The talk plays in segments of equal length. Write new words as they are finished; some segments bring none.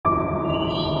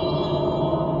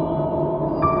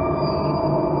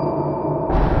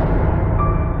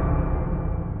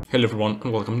Hello everyone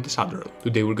and welcome to the tutorial.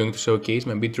 Today we're going to showcase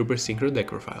my Beetrooper SYNCHRO deck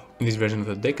profile. In this version of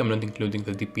the deck I'm not including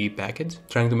the DP package,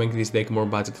 trying to make this deck more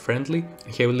budget friendly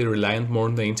and heavily reliant more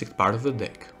on the insect part of the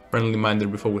deck. Friendly reminder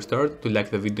before we start to like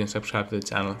the video and subscribe to the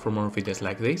channel for more videos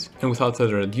like this, and without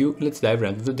further ado, let's dive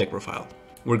right into the deck profile.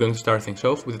 We're going to start things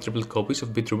off with the triple copies of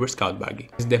Beetrooper Scout Buggy.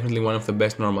 It's definitely one of the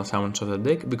best normal summons of the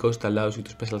deck because it allows you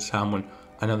to special summon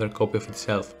another copy of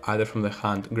itself either from the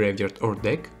hand, graveyard or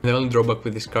deck. The only drawback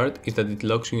with this card is that it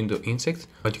locks you into insects,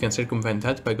 but you can circumvent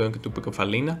that by going into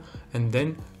Picofalina and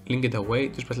then link it away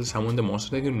to special summon the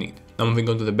monster that you need. Now moving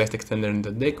on to the best extender in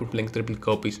the deck, we're playing triple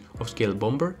copies of Scale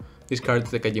Bomber. This card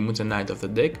is the Kagemucha Knight of the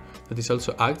deck that is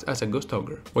also acts as a Ghost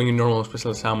Ogre. When you normal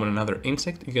special summon another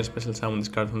insect, you can special summon this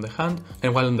card from the hand,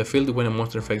 and while on the field when a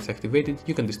monster effect is activated,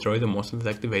 you can destroy the monster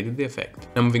that activated the effect.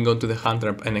 Now moving on to the hand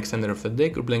trap and extender of the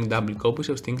deck, we're playing double copies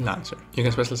of Sting Lancer. You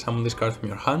can special summon this card from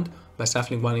your hand by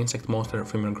shuffling one insect monster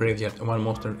from your graveyard and one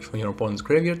monster from your opponent's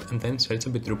graveyard and then search a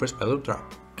Beetrooper spell or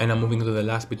trap. And now moving to the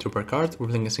last Beetrooper card, we're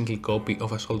playing a single copy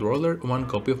of Assault Roller and one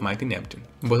copy of Mighty Neptune.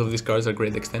 Both of these cards are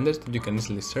great extenders that you can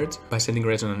easily search by sending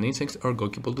Resonant Insects or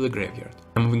Gokipole to the graveyard.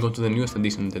 And moving on to the newest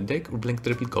addition in the deck, we're playing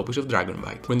triple copies of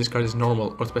Dragonbite. When this card is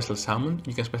normal or special summon,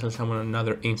 you can special summon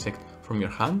another insect from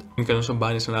your hand. You can also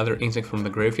banish another insect from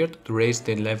the graveyard to raise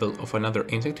the level of another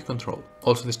insect you control.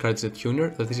 Also, this card is a tuner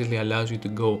that easily allows you to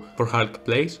go for Hulk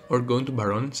plays or go into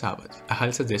Barronne and Savage. I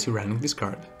highly suggest you running this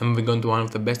card. And moving on to one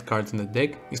of the best cards in the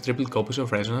deck is triple copies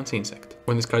of Resonance Insect.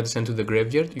 When this card is sent to the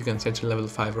graveyard, you can search a level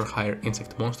 5 or higher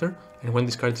insect monster, and when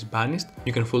this card is banished,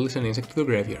 you can fully send insect to the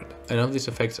graveyard. And all of these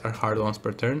effects are hard once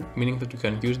per turn, meaning that you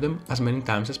can use them as many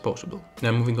times as possible.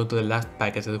 Now moving on to the last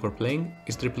package that we're playing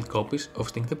is triple copies of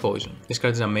Sting the Poison. This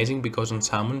card is amazing because on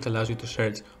summon it allows you to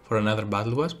search for another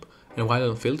Battlewasp, and while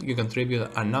on field you can tribute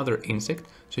another insect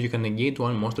so you can negate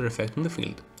one monster effect on the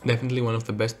field. Definitely one of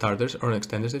the best starters or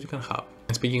extenders that you can have.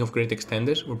 And speaking of great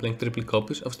extenders, we're playing triple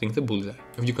copies of Sting the Bullseye.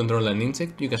 If you control an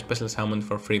insect, you can special summon it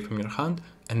for free from your hand,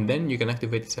 and then you can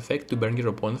activate its effect to burn your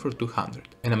opponent for 200.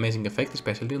 An amazing effect,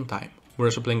 especially on time. We're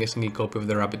also playing a single copy of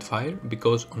the Rapid Fire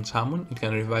because on summon it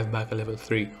can revive back a level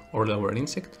 3 or lower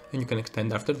insect, and you can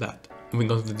extend after that.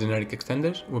 Moving on to the generic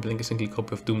extenders, we're playing a single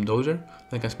copy of Doom Dozer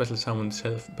that can special summon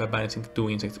itself by banishing 2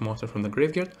 insect monsters from the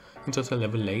graveyard. It's also a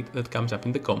level 8 that comes up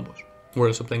in the combos. We're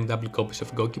also playing double copies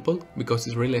of Gokipole because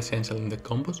it's really essential in the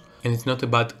combos, and it's not a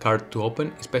bad card to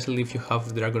open, especially if you have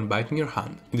the Dragonbite in your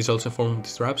hand. It is also a form of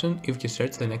disruption if you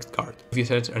search the next card. If you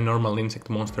search a normal insect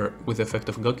monster with the effect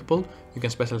of Gokipole, you can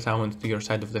special summon it to your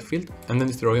side of the field and then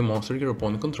destroy a monster your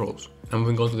opponent controls. Now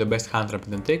moving on to the best hand trap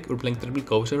in the deck, we're playing triple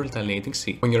copies of Retaliating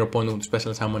Sea. When your opponent would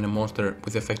special summon a monster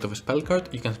with the effect of a spell card,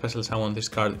 you can special summon this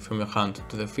card from your hand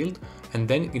to the field, and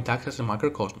then it acts as a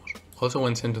Macrocosmos. Also,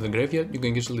 when sent to the graveyard, you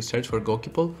can usually search for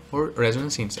Gokipole or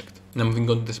Resonance Insect. Now moving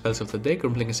on to the spells of the deck, we're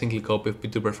playing a single copy of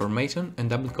Beetrooper Formation and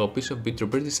double copies of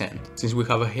Beetrooper Descent. Since we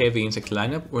have a heavy insect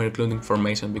lineup, we're including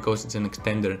Formation because it's an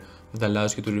extender that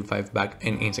allows you to revive back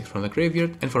an insect from the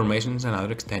graveyard, and Formation is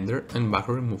another extender and back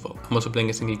removal. I'm also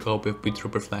playing a single copy of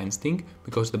Beetrooper Flying Sting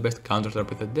because it's the best counter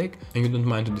trap in the deck and you don't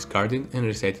mind to discard it and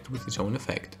reset it with its own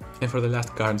effect. And for the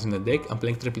last cards in the deck, I'm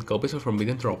playing triple copies of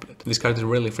Forbidden Droplet. This card is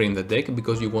really free in the deck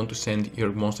because you want to send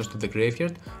your monsters to the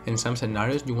graveyard, and in some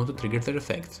scenarios you want to trigger their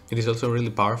effects. It is also really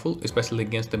powerful, especially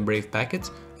against the Brave package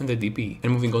and the DP.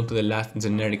 And moving on to the last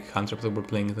generic hand trap that we're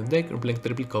playing in the deck, we're playing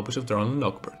triple copies of Drone and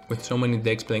Lockbird. With so many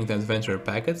decks playing the Adventurer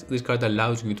package, this card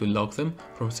allows you to lock them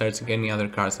from searching any other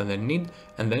cards that they need,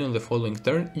 and then on the following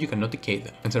turn you cannot decay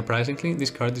them. And surprisingly,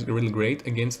 this card is really great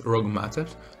against rogue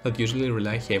matchups that usually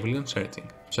rely heavily on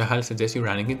searching, so I highly suggest you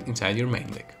running it inside your main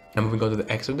deck. Now moving on to the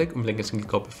extra deck, I'm playing a single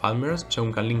copy of Falmeras so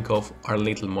we can link off our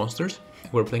little monsters.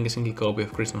 We're playing a single copy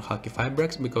of Crystal Hulky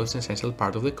Fibrax because it's an essential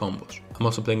part of the combos. I'm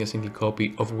also playing a single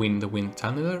copy of Win the Wind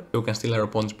Channeler so we can steal our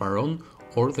opponent's Barronne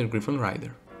or their Griffon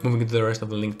Rider. Moving into the rest of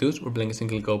the link twos, we're playing a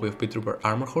single copy of Beetrooper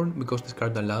Armorhorn because this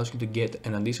card allows you to get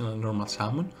an additional normal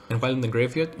summon, and while in the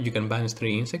graveyard you can banish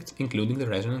 3 insects including the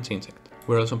Resonance Insect.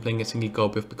 We're also playing a single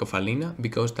copy of Picofalina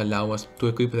because it allows us to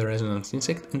equip the Resonance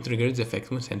Insect and trigger its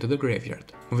effect when sent to the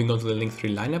graveyard. Moving on to the link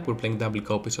 3 lineup, we're playing double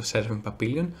copies of Seraphim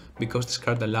Papillion because this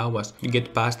card allows us to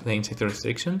get past the insect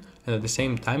restriction, and at the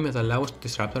same time it allows us to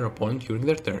disrupt our opponent during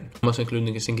their turn. I'm also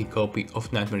including a single copy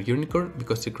of Nightmare Unicorn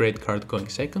because it's a great card going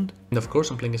second, and of course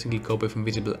I'm playing a single copy of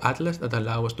Invisible Atlas that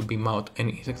allows us to beam out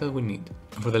any insect that we need.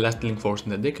 And for the last link force in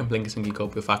the deck, I'm playing a single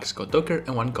copy of Axis Kotoker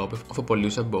and one copy of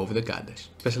Apollousa Above the Goddess.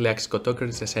 Especially Axis Kotoker Stalker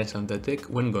is essential in the deck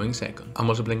when going second. I'm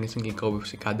also playing a single copy of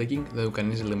Cicada that we can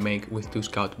easily make with 2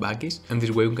 scout buggies, and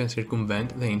this way we can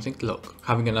circumvent the insect lock.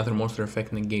 Having another monster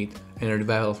effect negate and a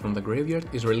revival from the graveyard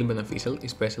is really beneficial,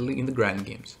 especially in the grind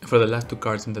games. For the last 2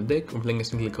 cards in the deck, we're playing a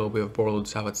single copy of Barronne and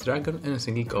Savage Dragon and a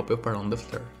single copy of Barronne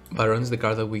the Barronne is the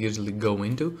card that we usually go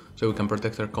into, so we can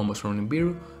protect our combos from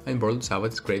Nibiru, and Barronne and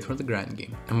Savage is great for the grind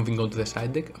game. And moving on to the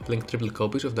side deck, I'm playing triple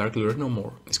copies of Dark Lure No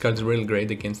More. This card is really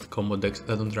great against combo decks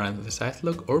that don't run the Scythe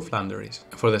or Flanderies.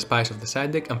 For the spice of the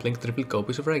side deck, I'm playing triple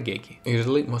copies of Raigeki.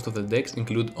 Usually, most of the decks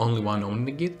include only one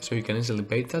Omni Negate, so you can easily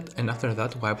bait that and after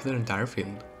that wipe their entire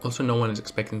field. Also, no one is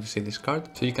expecting to see this card,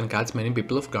 so you can catch many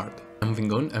people off guard.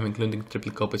 Moving on, I'm including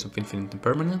triple copies of Infinite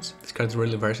Impermanence. This card is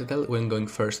really versatile when going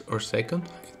first or second.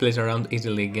 It plays around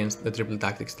easily against the triple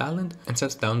tactics talent and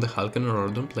shuts down the Hulken or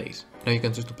Ordon plays. Now you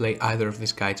can choose to play either of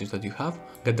these kaijus that you have.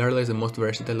 Gadarla is the most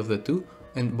versatile of the two,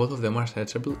 and both of them are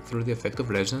searchable through the effect of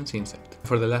Resonance Insect.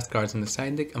 For the last cards in the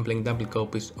side deck, I'm playing double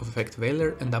copies of Effect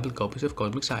Veiler and double copies of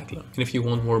Cosmic Cyclone. And if you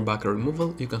want more backer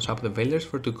removal, you can swap the Veilers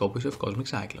for 2 copies of Cosmic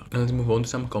Cyclone. Now let's move on to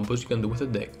some combos you can do with the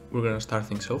deck. We're gonna start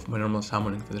things off by normal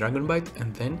summoning the Dragonbite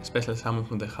and then special summon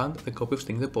from the hand the copy of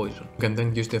Sting the Poison. You can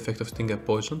then use the effect of Sting the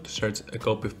Poison to search a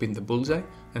copy of Pin the Bullseye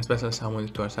and special summon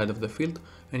it to our side of the field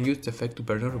and use the effect to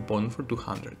burn our opponent for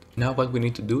 200. Now what we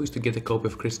need to do is to get a copy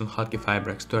of Crystal Hulky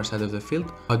Fibrax to our side of the field,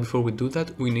 but before we do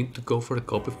that, we need to go for a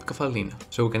copy of Pikafalina,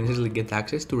 so we can easily get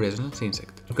access to Resonance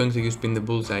Insect. I'm going to use Pin the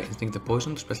Bullseye and Sting the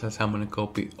Poison to special summon a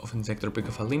copy of Insector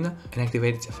Pikafalina and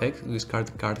activate its effect to discard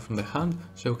a card from the hand,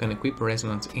 so we can equip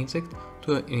Resonance Insect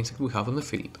to an insect we have on the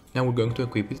field. Now we're going to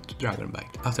equip it to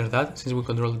Dragonbite. After that, since we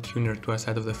control the tuner to our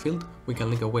side of the field, we can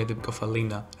link away the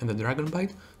Pikafalina and the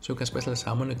Dragonbite, so we can special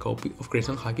summon a copy of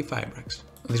Crystal Hulky Fibrax.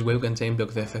 This way we can chain block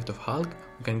the effect of Hulk,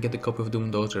 we can get a copy of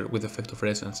Doom Dozer with the effect of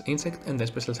Resonance Insect and then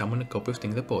special summon a copy of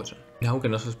Sting the Poison. Now we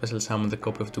can also special summon the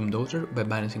copy of Doom Dozer by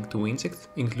banishing 2 insects,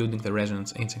 including the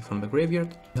Resonance Insect from the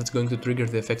graveyard. That's going to trigger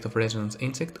the effect of Resonance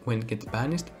Insect when it gets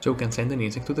banished, so we can send an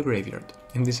insect to the graveyard.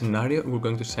 In this scenario, we're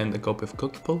going to send a copy of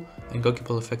Kokipole, and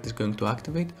Kokipole effect is going to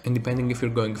activate, and depending if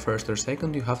you're going first or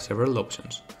second, you have several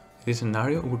options. In this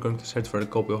scenario, we're going to search for a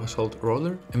copy of Assault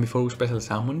Roller, and before we special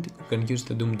summon it, we can use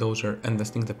the Doom Dozer and the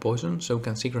Sting the Poison, so we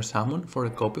can secret summon for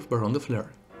a copy of Barronne the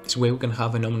This way we can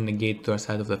have an Omni Negate to our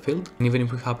side of the field, and even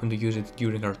if we happen to use it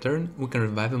during our turn, we can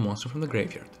revive a monster from the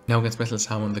graveyard. Now we can special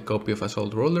summon the copy of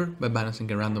Assault Roller by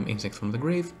banishing a random insect from the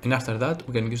grave, and after that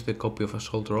we can use the copy of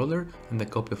Assault Roller and the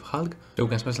copy of Hulk, so we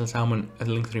can special summon a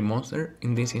link 3 monster.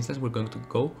 In this instance we're going to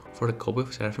go for a copy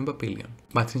of Seraphim Papillion.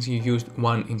 But since you used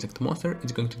 1 insect monster,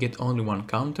 it's going to get only 1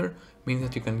 counter, meaning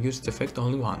that you can use its effect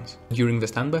only once. During the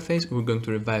standby phase, we're going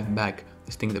to revive back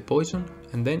the Sting the Poison,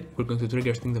 and then we're going to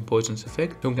trigger Sting the Poison's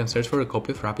effect, so we can search for a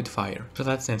copy of Rapid Fire. So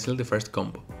that's essentially the first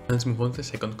combo. Let's move on to the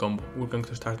second combo. We're going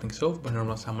to start things off by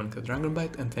normal summoning the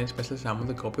Dragonbite and then special summon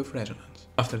the copy of Resonance.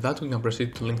 After that, we can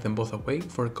proceed to link them both away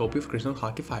for a copy of Crystal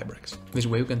Hulky Fibrax. This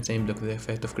way we can chain block the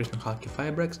effect of Crystal Hulky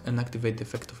Fibrax and activate the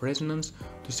effect of Resonance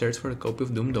to search for a copy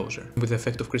of Doom Dozer. With the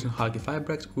effect of Crystal Hulky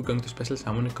Fibrax, we're going to special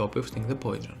summon a copy of Sting the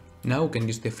Poison. Now we can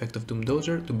use the effect of Doom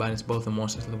Dozer to banish both the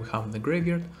monsters that we have in the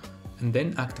graveyard, and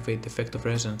then activate the effect of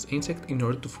Resonance Insect in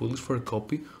order to foolish for a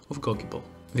copy of Kokipole.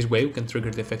 This way we can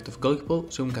trigger the effect of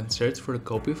Kokipole, so we can search for a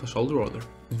copy of Assault Roller.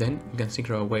 Then we can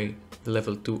synchro away the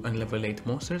level 2 and level 8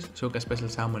 monsters, so we can special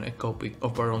summon a copy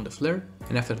of Barronne the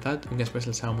and after that we can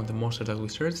special summon the monster that we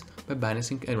searched by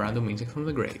banishing a random insect from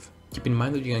the grave. Keep in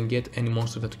mind that you can get any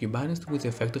monster that you banished with the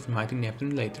effect of Mighty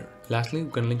Neptune later. Lastly,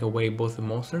 we can link away both the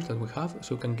monsters that we have,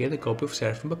 so we can get a copy of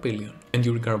Seraphim Papillion. And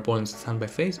during our opponent's standby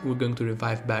phase, we're going to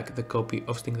revive back the copy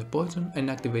of Sting the Poison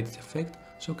and activate its effect,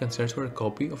 so we can search for a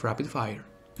copy of Rapid Fire.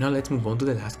 Now let's move on to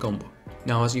the last combo.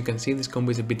 Now as you can see, this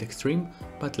combo is a bit extreme,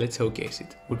 but let's showcase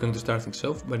it. We're going to start things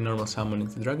off by normal summoning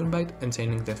the Dragonbite and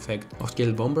chaining the effect of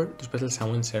Scale Bomber to special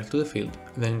summon itself to the field.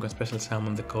 Then we can special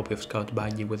summon the copy of Scout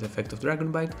Buggy with the effect of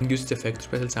Dragonbite and use its effect to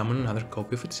special summon another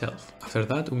copy of itself. After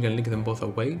that, we can link them both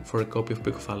away for a copy of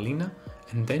Pikafalina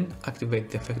and then activate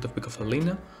the effect of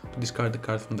Pikafalina to discard the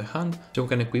card from the hand, so we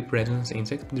can equip Resonance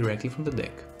Insect directly from the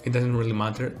deck. It doesn't really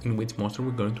matter in which monster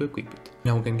we're going to equip it.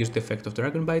 Now we can use the effect of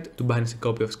Dragonbite to banish a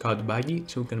copy of Scout Buggy,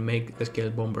 so we can make the Scale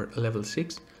Bomber a level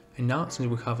 6, and now since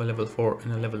we have a level 4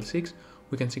 and a level 6,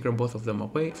 we can secret both of them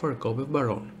away for a copy of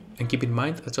Barronne. And keep in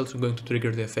mind that's also going to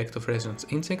trigger the effect of Resonance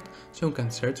Insect, so you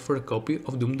can search for a copy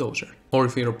of Doom Dozer. Or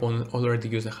if your opponent already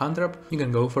used a hand trap, you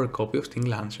can go for a copy of Sting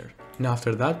Lancer. Now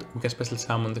after that, we can special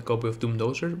summon the copy of Doom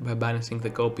Dozer by banishing the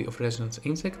copy of Resonance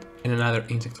Insect and another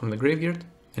insect from the graveyard,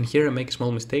 And here I make a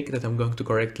small mistake that I'm going to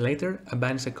correct later. I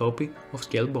banish a copy of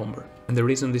Scale Bomber. And the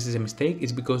reason this is a mistake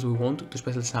is because we want to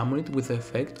special summon it with the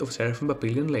effect of Seraphim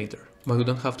Papillion later. But we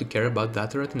don't have to care about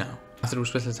that right now. After we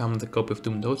special summon the copy of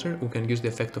Doom Dodger, we can use the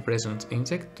effect of Resonance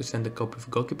Insect to send a copy of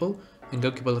Gokiball, and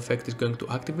Gokiball effect is going to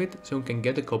activate so we can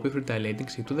get a copy of Retilating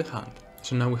Sea to the hand.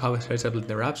 So now we have a searchable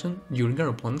interruption during our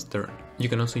opponent's turn. You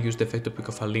can also use the effect of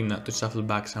Picofalina to shuffle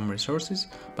back some resources,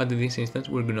 but in this instance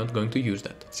we're not going to use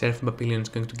that. Seraphim Papillion is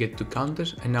going to get 2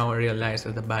 counters, and now I realize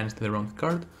that I banished the wrong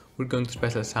card. We're going to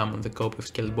special summon the copy of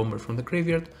Scale Bomber from the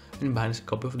graveyard and banish a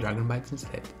copy of Dragonbite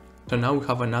instead. So now we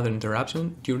have another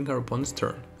interruption during our opponent's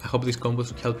turn. I hope these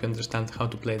combos help you understand how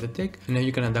to play the deck, and now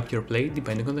you can adapt your play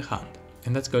depending on the hand.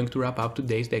 And that's going to wrap up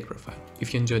today's deck profile.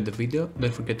 If you enjoyed the video,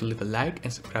 don't forget to leave a like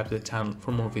and subscribe to the channel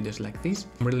for more videos like this.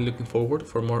 I'm really looking forward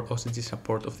for more OCG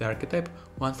support of the archetype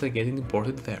once they're getting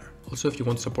imported there. Also, if you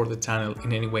want to support the channel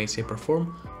in any way, shape or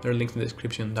form, there are links in the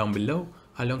description down below,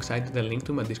 alongside the link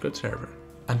to my Discord server.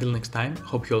 Until next time,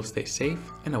 hope you all stay safe,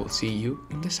 and I will see you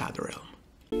in the Shadow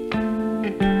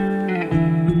Realm.